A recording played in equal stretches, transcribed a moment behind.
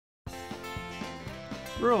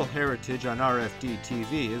Rural Heritage on RFD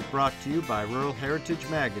TV is brought to you by Rural Heritage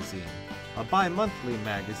Magazine, a bi-monthly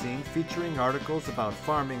magazine featuring articles about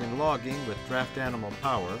farming and logging with draft animal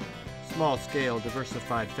power, small-scale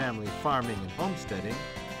diversified family farming and homesteading,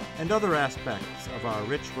 and other aspects of our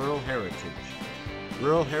rich rural heritage.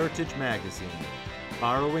 Rural Heritage Magazine,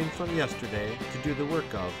 borrowing from yesterday to do the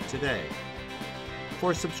work of today.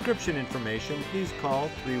 For subscription information, please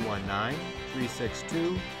call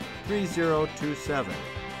 319-362-3027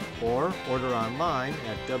 or order online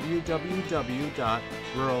at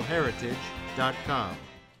www.ruralheritage.com.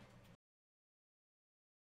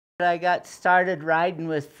 I got started riding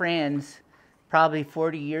with friends probably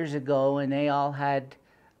 40 years ago, and they all had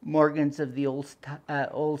Morgans of the old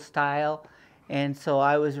style, and so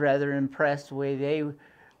I was rather impressed the way they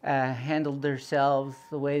handled themselves,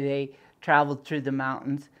 the way they traveled through the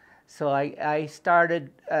mountains. So I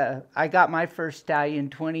got my first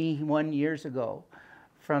stallion 21 years ago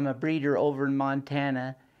from a breeder over in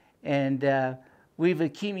Montana, and we've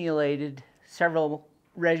accumulated several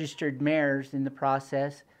registered mares in the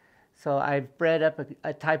process. So I've bred up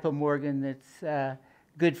a type of Morgan that's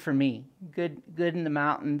good for me, good in the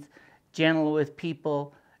mountains, gentle with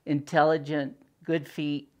people, intelligent, good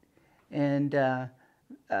feet, and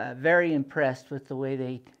very impressed with the way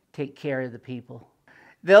they take care of the people.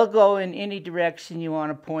 They'll go in any direction you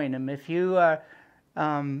want to point them. If you,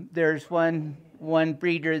 there's one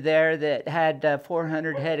breeder there that had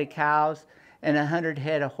 400 head of cows and 100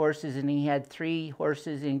 head of horses, and he had 3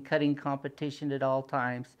 horses in cutting competition at all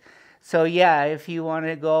times. So yeah, if you want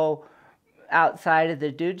to go outside of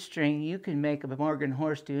the dude string, you can make a Morgan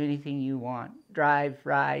horse do anything you want. Drive,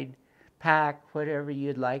 ride, pack, whatever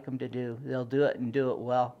you'd like them to do. They'll do it and do it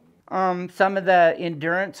well. Some of the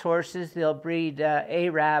endurance horses, they'll breed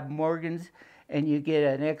Arab Morgans, and you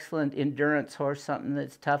get an excellent endurance horse, something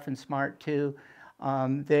that's tough and smart too.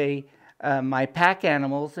 My pack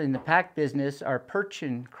animals in the pack business are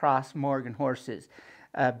Percheron cross Morgan horses.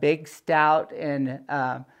 Big, stout, and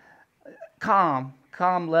calm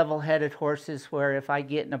level-headed horses, where if I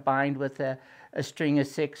get in a bind with a string of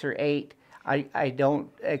 6 or 8, I don't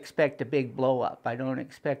expect a big blow-up. I don't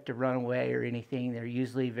expect to run away or anything. They're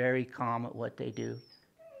usually very calm at what they do.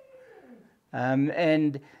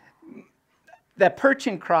 And the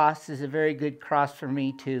Percheron cross is a very good cross for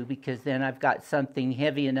me too, because then I've got something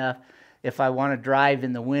heavy enough. If I want to drive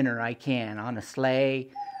in the winter, I can. On a sleigh,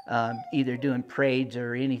 either doing parades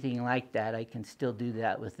or anything like that, I can still do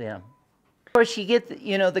that with them. Of course, you get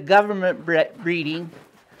the government breeding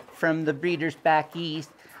from the breeders back east,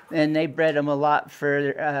 and they bred them a lot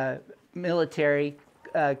for military.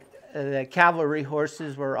 The cavalry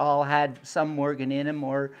horses all had some Morgan in them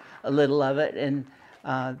or a little of it, and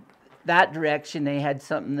that direction they had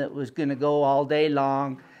something that was going to go all day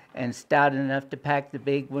long and stout enough to pack the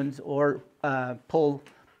big ones or pull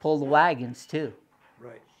the wagons too.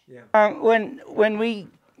 Right. Yeah. When we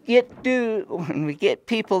get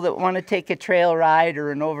people that want to take a trail ride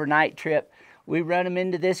or an overnight trip, we run them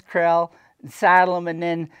into this corral, saddle them, and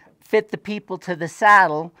then fit the people to the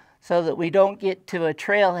saddle so that we don't get to a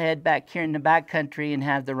trailhead back here in the backcountry and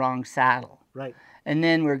have the wrong saddle. Right. And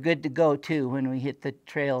then we're good to go too when we hit the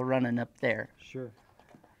trail running up there. Sure.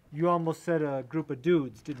 You almost said a group of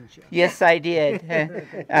dudes, didn't you? Yes, I did.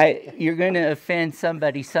 You're going to offend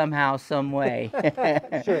somebody somehow, some way.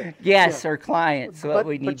 Sure. Guests or clients, what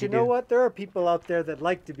we need to do. But you know what? There are people out there that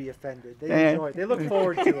like to be offended. They enjoy it. They look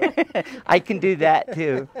forward to it. I can do that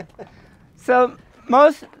too. So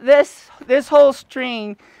this whole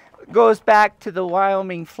string goes back to the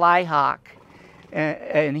Wyoming flyhawk,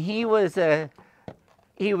 and he was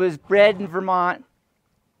bred in Vermont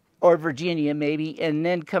or Virginia maybe, and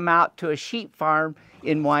then come out to a sheep farm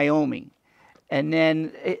in Wyoming. And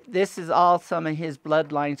then this is all some of his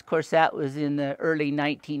bloodlines. Of course, that was in the early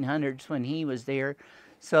 1900s when he was there.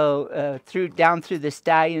 So down through the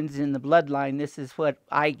stallions in the bloodline, this is what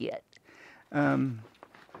I get.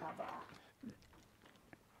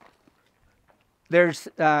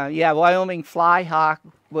 Wyoming Flyhawk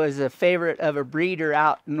was a favorite of a breeder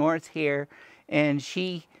out north here, and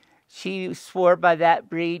she swore by that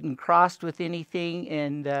breed and crossed with anything,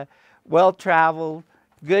 and well-traveled,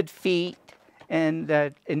 good feet, and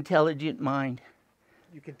intelligent mind.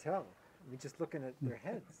 You can tell. I mean, just looking at their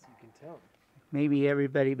heads, you can tell. Maybe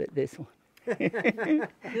everybody but this one.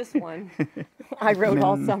 This one I rode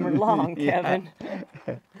all summer long, Kevin.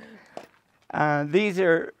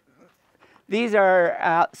 These are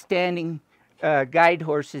outstanding guide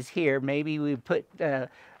horses here. Maybe we put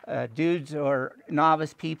dudes or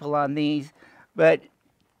novice people on these, but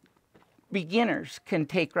beginners can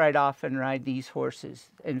take right off and ride these horses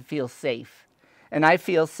and feel safe. And I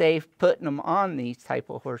feel safe putting them on these type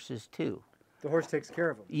of horses too. The horse takes care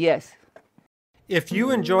of them. Yes. If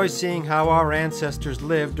you enjoy seeing how our ancestors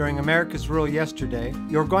lived during America's rule yesterday,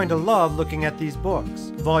 you're going to love looking at these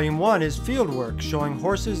books. Volume 1 is fieldwork showing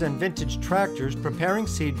horses and vintage tractors preparing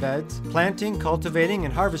seedbeds, planting, cultivating,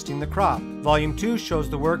 and harvesting the crop. Volume 2 shows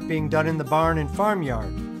the work being done in the barn and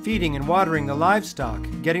farmyard, feeding and watering the livestock,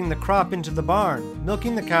 getting the crop into the barn,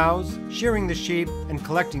 milking the cows, shearing the sheep, and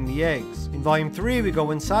collecting the eggs. In Volume 3, we go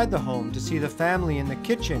inside the home to see the family in the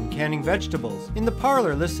kitchen canning vegetables, in the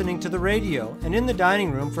parlor listening to the radio, and in the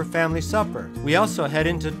dining room for family supper. We also head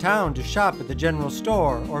into town to shop at the general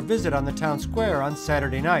store or visit on the town square on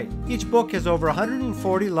Saturday night. Each book has over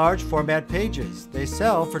 140 large format pages. They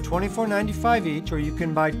sell for $24.95 each, or you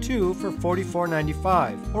can buy 2 for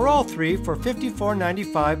 $44.95, or all 3 for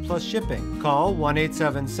 $54.95 plus shipping. Call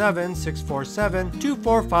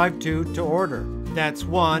 1-877-647-2452 to order. That's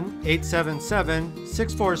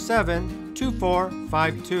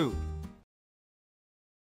 1-877-647-2452.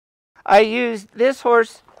 I used this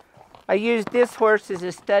horse as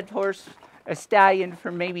a stud horse, a stallion,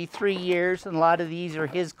 for maybe 3 years, and a lot of these are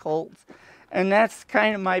his colts. And that's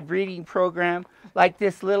kind of my breeding program, like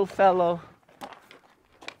this little fellow.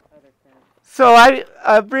 So I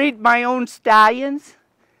breed my own stallions.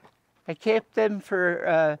 I kept them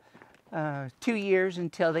for 2 years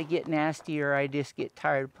until they get nasty, or I just get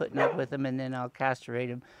tired of putting up with them, and then I'll castrate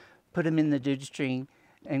them, put them in the dude string,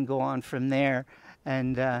 and go on from there.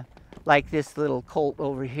 And like this little colt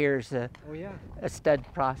over here is a stud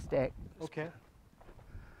prospect. Okay.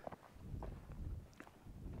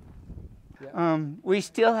 We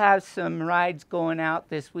still have some rides going out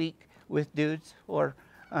this week with dudes or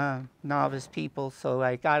novice people, so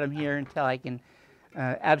I got them here until I can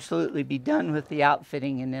absolutely be done with the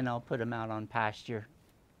outfitting, and then I'll put them out on pasture.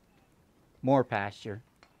 More pasture.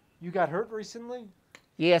 You got hurt recently?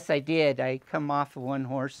 Yes, I did. I come off of one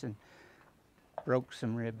horse and broke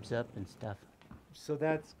some ribs up and stuff. So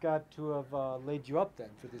that's got to have laid you up then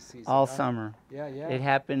for this season. All huh? summer. Yeah, yeah. It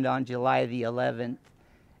happened on July the 11th,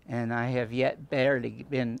 and I have yet barely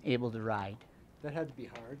been able to ride. That had to be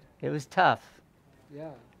hard. It was tough.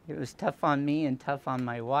 Yeah. It was tough on me and tough on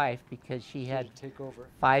my wife because she had to take over.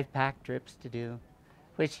 5 pack trips to do,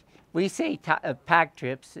 which we say pack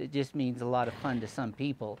trips, it just means a lot of fun to some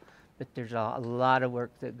people, but there's a lot of work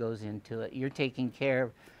that goes into it. You're taking care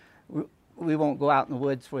of, we won't go out in the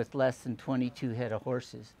woods with less than 22 head of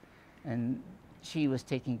horses, and she was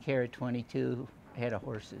taking care of 22 head of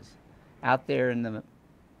horses out there in the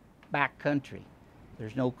back country.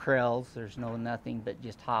 There's no corrals, there's no nothing but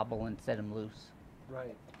just hobble and set them loose.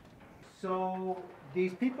 Right. So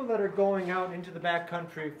these people that are going out into the back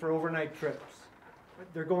country for overnight trips,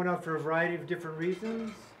 they're going out for a variety of different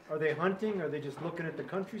reasons? Are they hunting? Are they just looking at the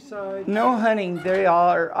countryside? No hunting. They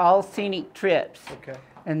are all scenic trips. Okay.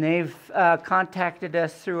 And they've contacted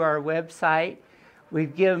us through our website.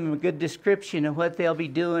 We've given them a good description of what they'll be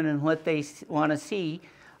doing and what they want to see.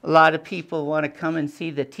 A lot of people want to come and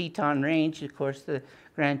see the Teton Range. Of course, the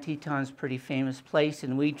Grand Teton's a pretty famous place,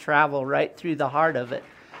 and we travel right through the heart of it.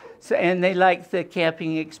 So, and they like the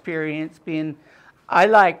camping experience. I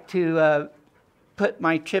like to put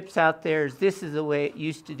my trips out there as this is the way it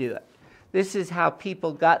used to do it. This is how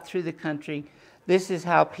people got through the country. This is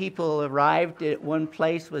how people arrived at one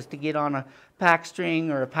place, was to get on a pack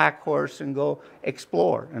string or a pack horse and go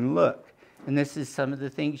explore and look. And this is some of the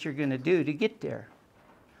things you're going to do to get there.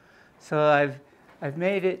 So I've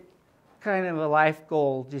made it kind of a life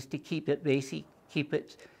goal just to keep it basic, keep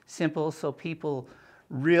it simple, so people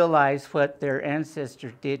realize what their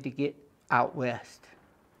ancestors did to get out west.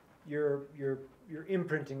 You're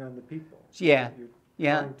imprinting on the people. Yeah.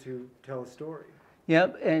 You're trying to tell a story.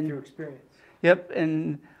 Yep, and through experience. Yep,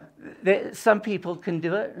 and some people can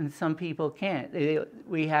do it and some people can't.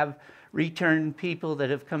 We have returned people that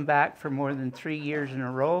have come back for more than 3 years in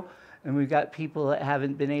a row, and we've got people that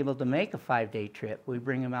haven't been able to make a 5-day trip. We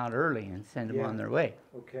bring them out early and send them on their way.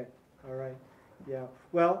 Okay, all right. Yeah,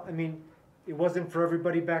 well, I mean, it wasn't for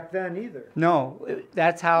everybody back then either. No,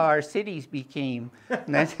 that's how our cities became.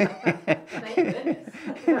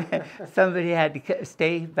 Somebody had to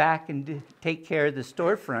stay back and take care of the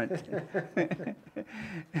storefront.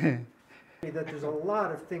 That there's a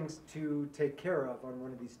lot of things to take care of on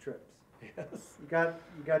one of these trips. Yes. You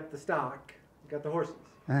got the stock, you got the horses,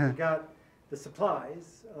 you got the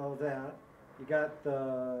supplies, all that. You got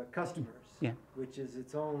the customers, which is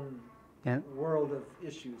its own world of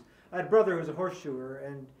issues. I had a brother who was a horseshoer,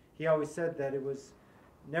 and he always said that it was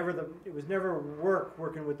never work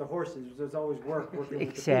working with the horses. It was always work working with the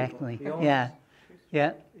people. Exactly. Yeah.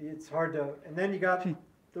 Yeah. It's hard to, and then you got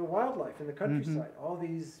the wildlife in the countryside, all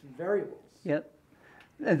these variables. Yep.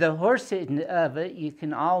 The horse of it, you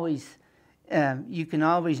can always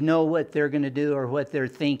know what they're going to do or what they're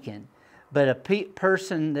thinking. But a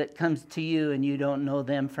person that comes to you and you don't know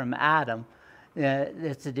them from Adam,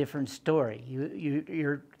 that's a different story.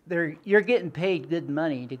 You're getting paid good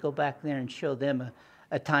money to go back there and show them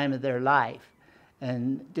a time of their life.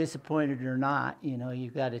 And disappointed or not,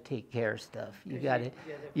 you got to take care of stuff.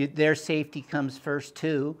 Their safety comes first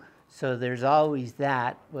too. So there's always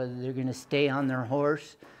that, whether they're going to stay on their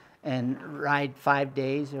horse and ride 5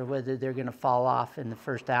 days, or whether they're going to fall off in the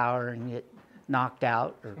first hour and get knocked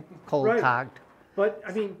out or cold-cogged. But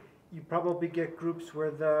I mean, you probably get groups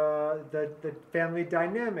where the family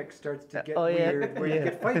dynamic starts to get weird, where you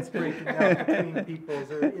get fights breaking out between peoples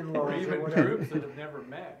or in-laws or even whatever. groups that have never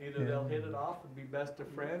met. Either they'll hit it off and be best of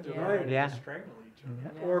friends, or they'll strangle each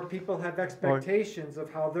other. Or people have expectations of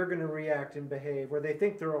how they're going to react and behave, where they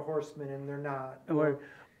think they're a horseman and they're not.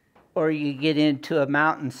 Or you get into a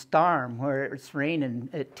mountain storm where it's raining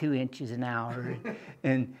at 2 inches an hour,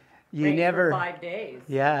 and you Rain never for 5 days.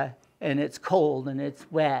 Yeah, and it's cold and it's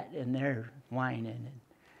wet and they're whining.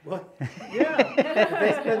 Well, yeah,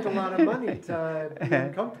 they spent a lot of money to be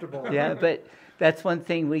uncomfortable. Yeah, but that's one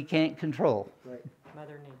thing we can't control. Right.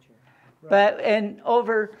 Mother Nature. Right. And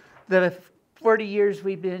over the 40 years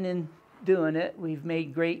we've been doing it, we've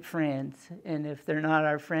made great friends. And if they're not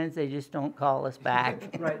our friends, they just don't call us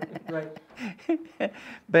back. Right.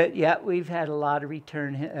 But yeah, we've had a lot of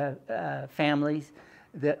return families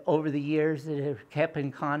that over the years that have kept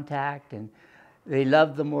in contact, and they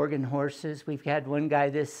love the Morgan horses. We've had one guy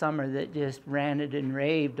this summer that just ranted and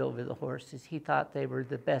raved over the horses. He thought they were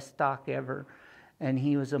the best stock ever, and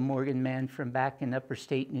he was a Morgan man from back in upper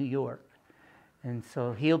state New York. And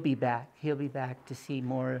so he'll be back. He'll be back to see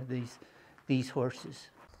more of these horses.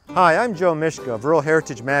 Hi, I'm Joe Mishka of Rural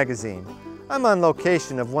Heritage Magazine. I'm on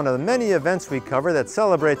location of one of the many events we cover that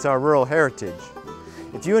celebrates our rural heritage.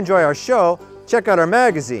 If you enjoy our show, check out our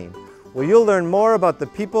magazine, where you'll learn more about the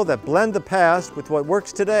people that blend the past with what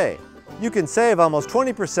works today. You can save almost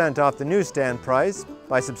 20% off the newsstand price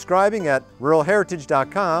by subscribing at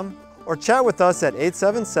ruralheritage.com or chat with us at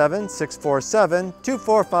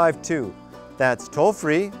 877-647-2452. That's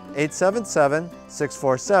toll-free,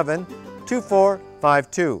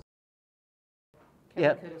 877-647-2452.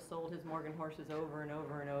 Kevin could have sold his Morgan horses over and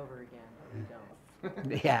over and over again, but we don't.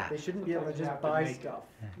 Yeah. They shouldn't be able to just buy stuff.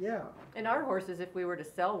 Yeah. And our horses, if we were to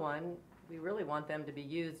sell one, we really want them to be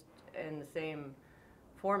used in the same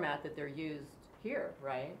format that they're used here,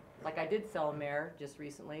 right? Like I did sell a mare just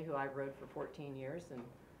recently who I rode for 14 years, and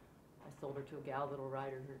I sold her to a gal that'll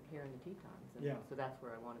ride her here in the Tetons. And so that's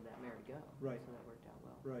where I wanted that mare to go. Right. So that worked out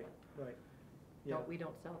well. Right. Yeah. We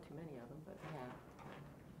don't sell too many of them, but yeah.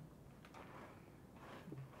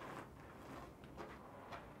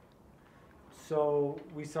 So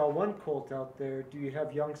we saw one colt out there. Do you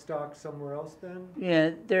have young stock somewhere else then?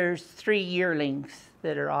 Yeah, there's 3 yearlings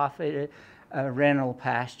that are off at a rental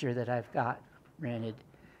pasture that I've got rented.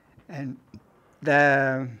 And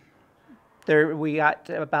we got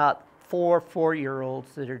about 4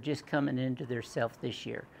 4-year-olds that are just coming into their self this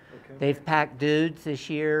year. Okay. They've packed dudes this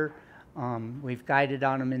year. We've guided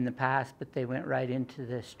on them in the past, but they went right into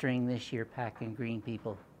the string this year packing green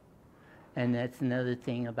people. And that's another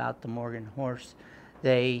thing about the Morgan horse.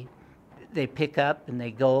 They pick up and they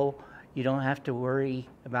go. You don't have to worry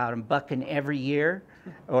about them bucking every year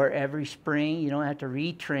or every spring. You don't have to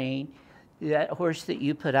retrain. That horse that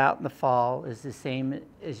you put out in the fall is the same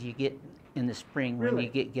as you get in the spring when you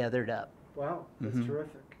get gathered up. Wow, that's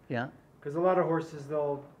terrific. Yeah. Because a lot of horses,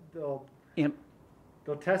 they'll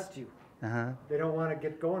test you. Uh-huh. They don't want to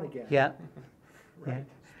get going again. Yeah. Right. Yeah.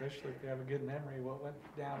 Especially if you have a good memory of what went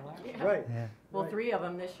down last year. Right. Yeah. Well, 3 of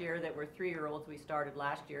them this year that were 3-year-olds we started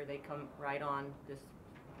last year, they come right on this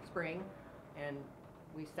spring, and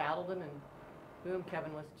we saddled them, and boom,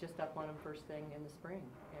 Kevin was just up on them first thing in the spring,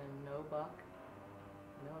 and no buck,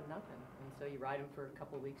 no nothing. And so you ride them for a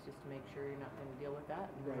couple of weeks just to make sure you're not going to deal with that,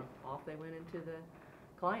 and then off they went into the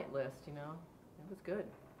client list, It was good.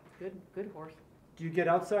 Good horse. Do you get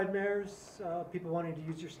outside mares, people wanting to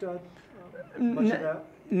use your stud? Much of that?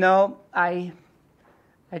 No, I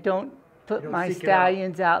don't put my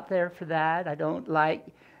stallions out there for that. I don't like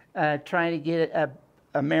trying to get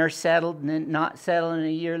a mare settled and then not settle, and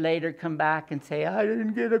a year later come back and say, I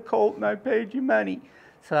didn't get a colt and I paid you money.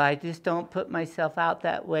 So I just don't put myself out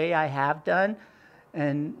that way. I have done,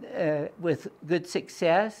 and with good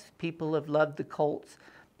success. People have loved the colts,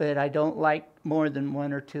 but I don't like more than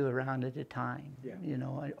 1 or 2 around at a time,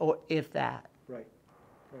 or if that. Right.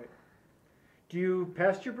 Do you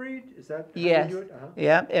pasture breed? Is that how Yes. you do it? Uh-huh.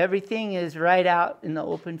 Yeah, everything is right out in the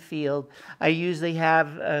open field. I usually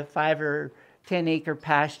have a 5 or 10 acre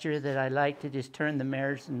pasture that I like to just turn the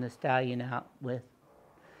mares and the stallion out with.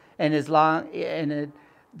 And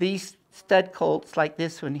these stud colts like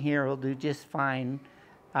this one here will do just fine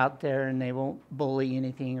out there, and they won't bully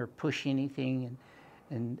anything or push anything,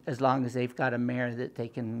 and as long as they've got a mare that they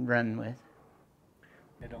can run with.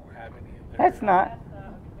 They don't have any of their, That's not.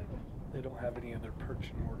 They don't have any of their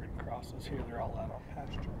perch and Morgan crosses here. They're all out on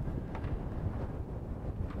pasture.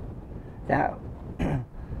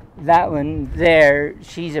 That one there,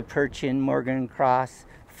 she's a Perchin Morgan Cross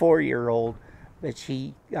 4-year-old, but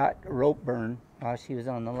she got rope burn while she was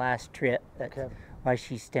on the last trip. That's why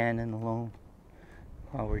she's standing alone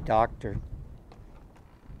while we're doctored.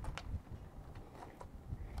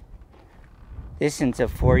 This one's a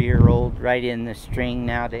 4-year-old right in the string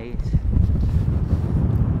nowadays.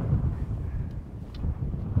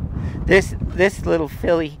 This little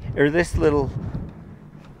filly, or this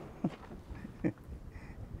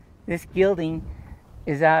gelding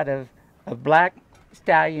is out of a black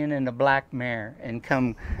stallion and a black mare, and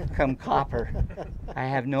come copper. I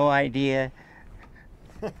have no idea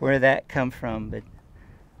where that come from, but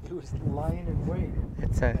It was lying in wait.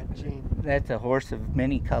 That's a horse of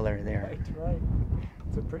many color there. Right.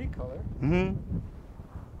 It's a pretty color. Mm-hmm.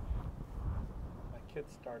 My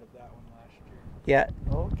kids started that one last year. Yeah.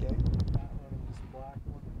 Oh, okay. That one and this black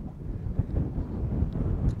one.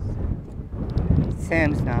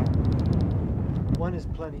 Sam's now. One is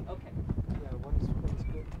plenty. Okay. Yeah, one is good.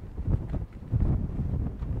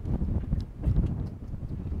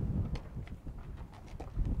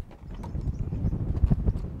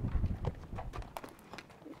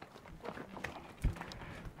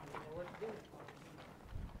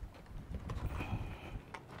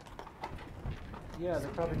 Yeah, they're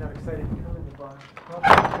probably not excited to come in the barn. Probably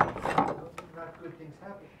not good things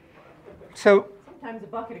happen. So Sometimes a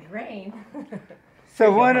bucket of grain.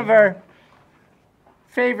 one of our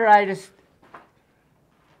favorite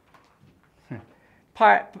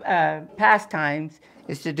pastimes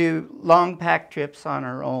is to do long pack trips on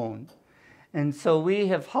our own. And so we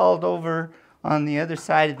have hauled over on the other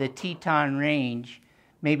side of the Teton Range,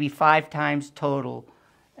 maybe 5 times total,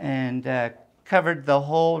 and covered the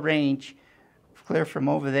whole range, clear from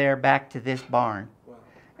over there back to this barn. Wow.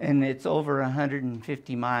 And it's over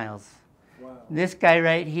 150 miles. Wow. This guy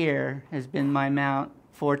right here has been my mount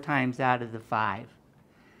 4 times out of the 5.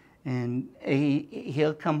 And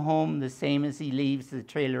he'll come home the same as he leaves the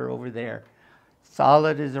trailer over there.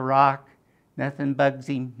 Solid as a rock, nothing bugs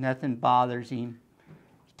him, nothing bothers him.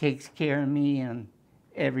 He takes care of me in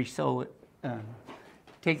every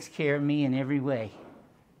way.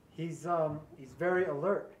 He's very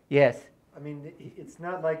alert. Yes. I mean, it's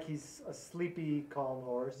not like he's a sleepy, calm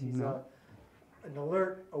horse. He's No. An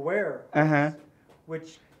alert, aware Uh-huh. horse,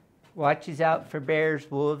 which Watches out for bears,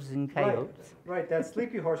 wolves, and coyotes. right. That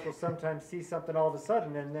sleepy horse will sometimes see something all of a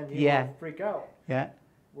sudden, and then he Yeah. will freak out. Yeah.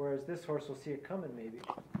 Whereas this horse will see it coming, maybe.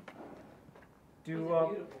 He's a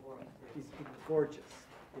beautiful horse. He's gorgeous.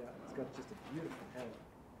 Yeah, he's got just a beautiful head.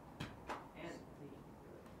 And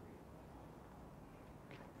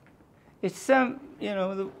It's some, you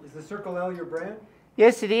know, Is the Circle L your brand?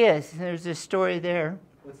 yes, it is. There's a story there.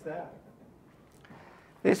 What's that?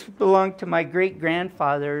 This belonged to my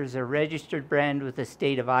great-grandfather as a registered brand with the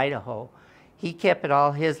state of Idaho. He kept it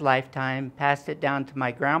all his lifetime, passed it down to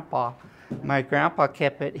my grandpa. My grandpa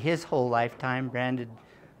kept it his whole lifetime, branded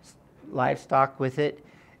livestock with it.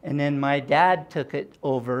 And then my dad took it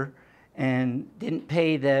over and didn't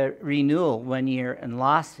pay the renewal 1 year and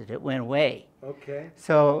lost it. It went away. Okay.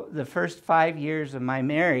 So the first 5 years of my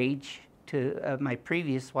marriage to my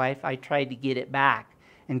previous wife, I tried to get it back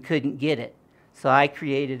and couldn't get it. So I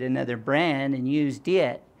created another brand and used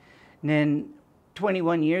it. And then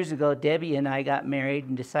 21 years ago, Debbie and I got married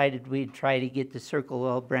and decided we'd try to get the Circle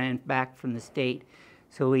L brand back from the state.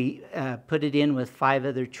 So we put it in with 5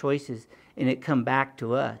 other choices, and it come back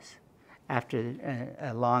to us after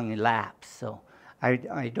a long elapse. So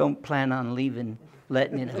I don't plan on letting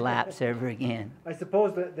it elapse ever again. I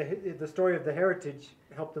suppose that the story of the heritage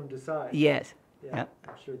helped them decide. Yes. Yeah, Yep.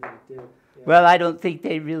 I'm sure that it did. Yeah. Well, I don't think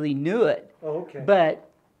they really knew it. Oh, okay. But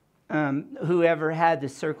whoever had the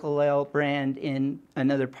Circle L brand in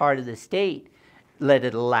another part of the state let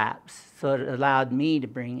it elapse. So it allowed me to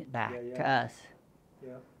bring it back to us.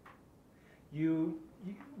 Yeah. You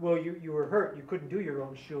were hurt. You couldn't do your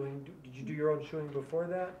own shoeing. Did you do your own shoeing before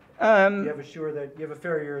that? You have a shoer that you have a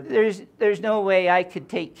farrier. There's no way I could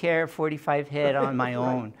take care of 45 head on my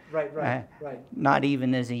own. Right. Not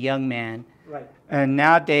even as a young man. Right. And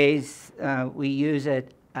nowadays, we use a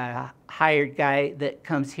hired guy that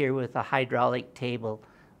comes here with a hydraulic table,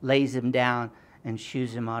 lays them down, and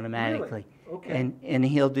shoes them automatically. Really? Okay. And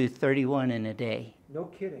he'll do 31 in a day. No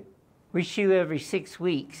kidding. We shoe every 6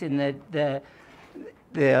 weeks, and the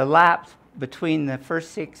lapse between the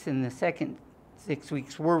first 6 and the second 6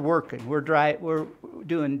 weeks, we're working. We're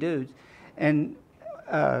doing dudes, and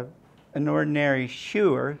an ordinary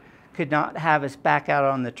shoer could not have us back out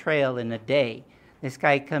on the trail in a day. This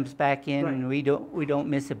guy comes back in, Right. and we don't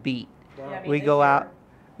miss a beat. Wow. Yeah, I mean, We this go year- out.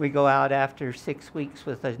 We go out after 6 weeks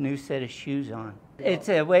with a new set of shoes on. It's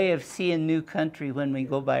a way of seeing new country when we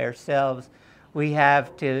go by ourselves. We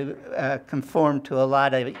have to conform to a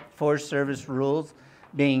lot of Forest Service rules,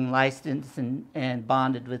 being licensed and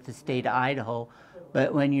bonded with the state of Idaho.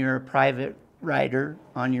 But when you're a private rider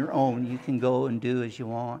on your own, you can go and do as you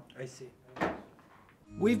want. I see.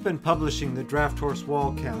 We've been publishing the Draft Horse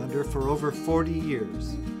Wall Calendar for over 40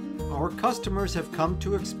 years. Our customers have come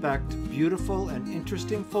to expect beautiful and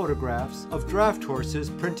interesting photographs of draft horses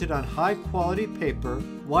printed on high-quality paper,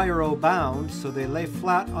 wire-o bound so they lay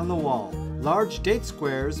flat on the wall. Large date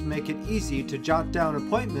squares make it easy to jot down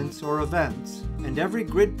appointments or events, and every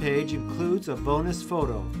grid page includes a bonus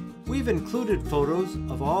photo. We've included photos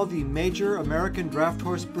of all the major American draft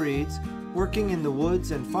horse breeds working in the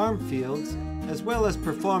woods and farm fields, as well as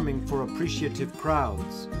performing for appreciative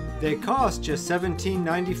crowds. They cost just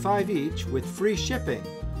 $17.95 each with free shipping,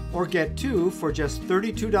 or get 2 for just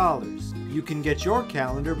 $32. You can get your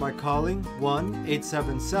calendar by calling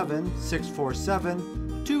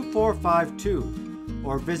 1-877-647-2452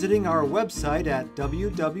 or visiting our website at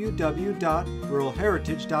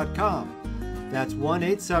www.ruralheritage.com. That's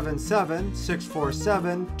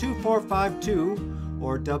 1-877-647-2452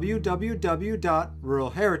 or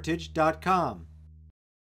www.ruralheritage.com.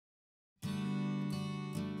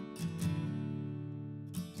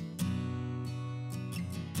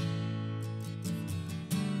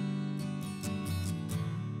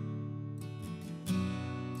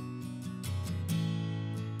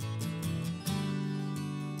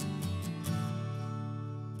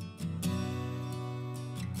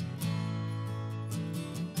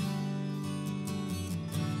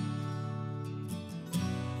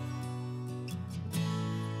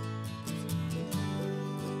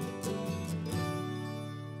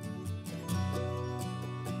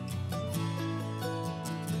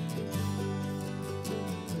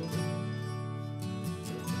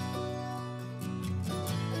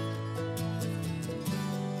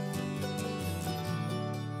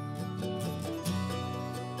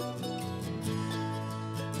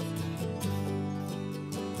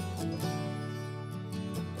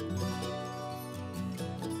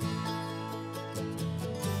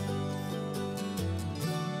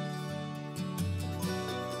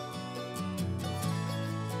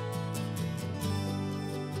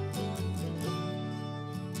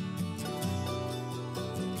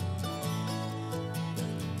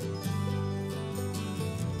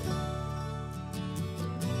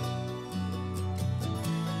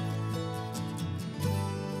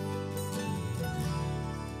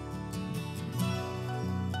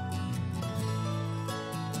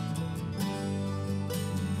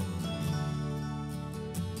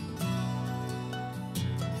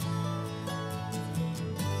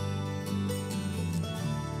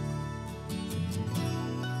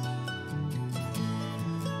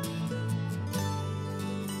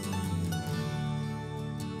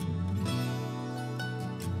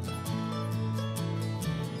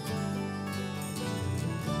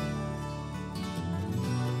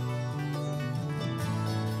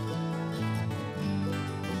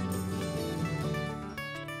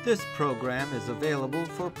 This program is available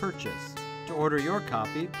for purchase. To order your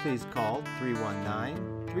copy, please call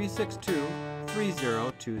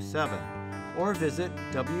 319-362-3027 or visit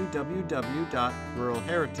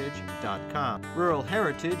www.ruralheritage.com. Rural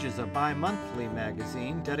Heritage is a bi-monthly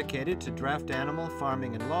magazine dedicated to draft animal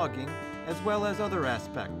farming and logging, as well as other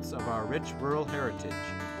aspects of our rich rural heritage.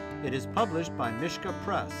 It is published by Mishka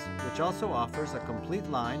Press, which also offers a complete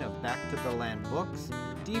line of back-to-the-land books,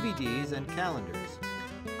 DVDs, and calendars.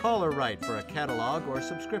 Call or write for a catalog or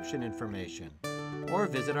subscription information, or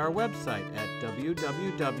visit our website at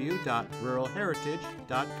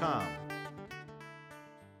www.ruralheritage.com.